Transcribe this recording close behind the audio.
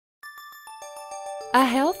A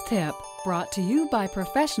health tip brought to you by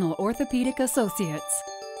Professional Orthopedic Associates.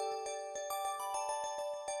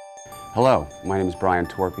 Hello, my name is Brian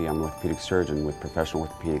Torpey. I'm an orthopedic surgeon with Professional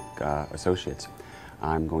Orthopedic Associates.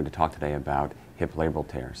 I'm going to talk today about hip labral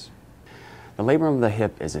tears. The labrum of the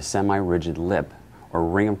hip is a semi-rigid lip or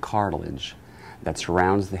ring of cartilage that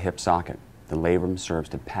surrounds the hip socket. The labrum serves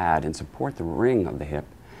to pad and support the ring of the hip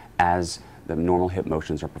as the normal hip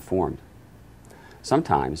motions are performed.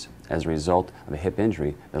 Sometimes, as a result of a hip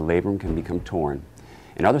injury, the labrum can become torn.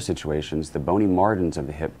 In other situations, the bony margins of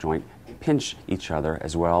the hip joint pinch each other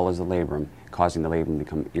as well as the labrum, causing the labrum to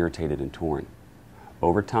become irritated and torn.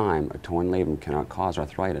 Over time, a torn labrum cannot cause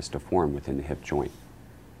arthritis to form within the hip joint.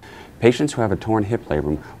 Patients who have a torn hip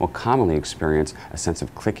labrum will commonly experience a sense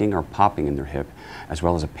of clicking or popping in their hip, as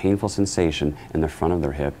well as a painful sensation in the front of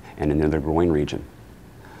their hip and in their groin region.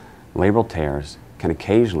 Labral tears can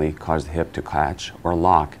occasionally cause the hip to catch or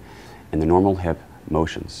lock in the normal hip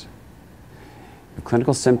motions. If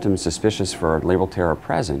clinical symptoms suspicious for a labral tear are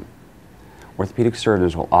present, orthopedic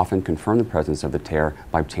surgeons will often confirm the presence of the tear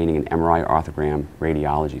by obtaining an MRI orthogram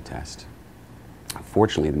radiology test.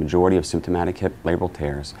 Fortunately, the majority of symptomatic hip labral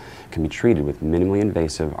tears can be treated with minimally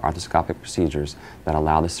invasive arthroscopic procedures that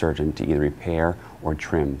allow the surgeon to either repair or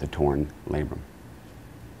trim the torn labrum.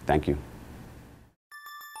 Thank you.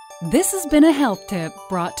 This has been a health tip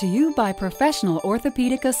brought to you by Professional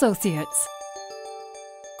Orthopedic Associates.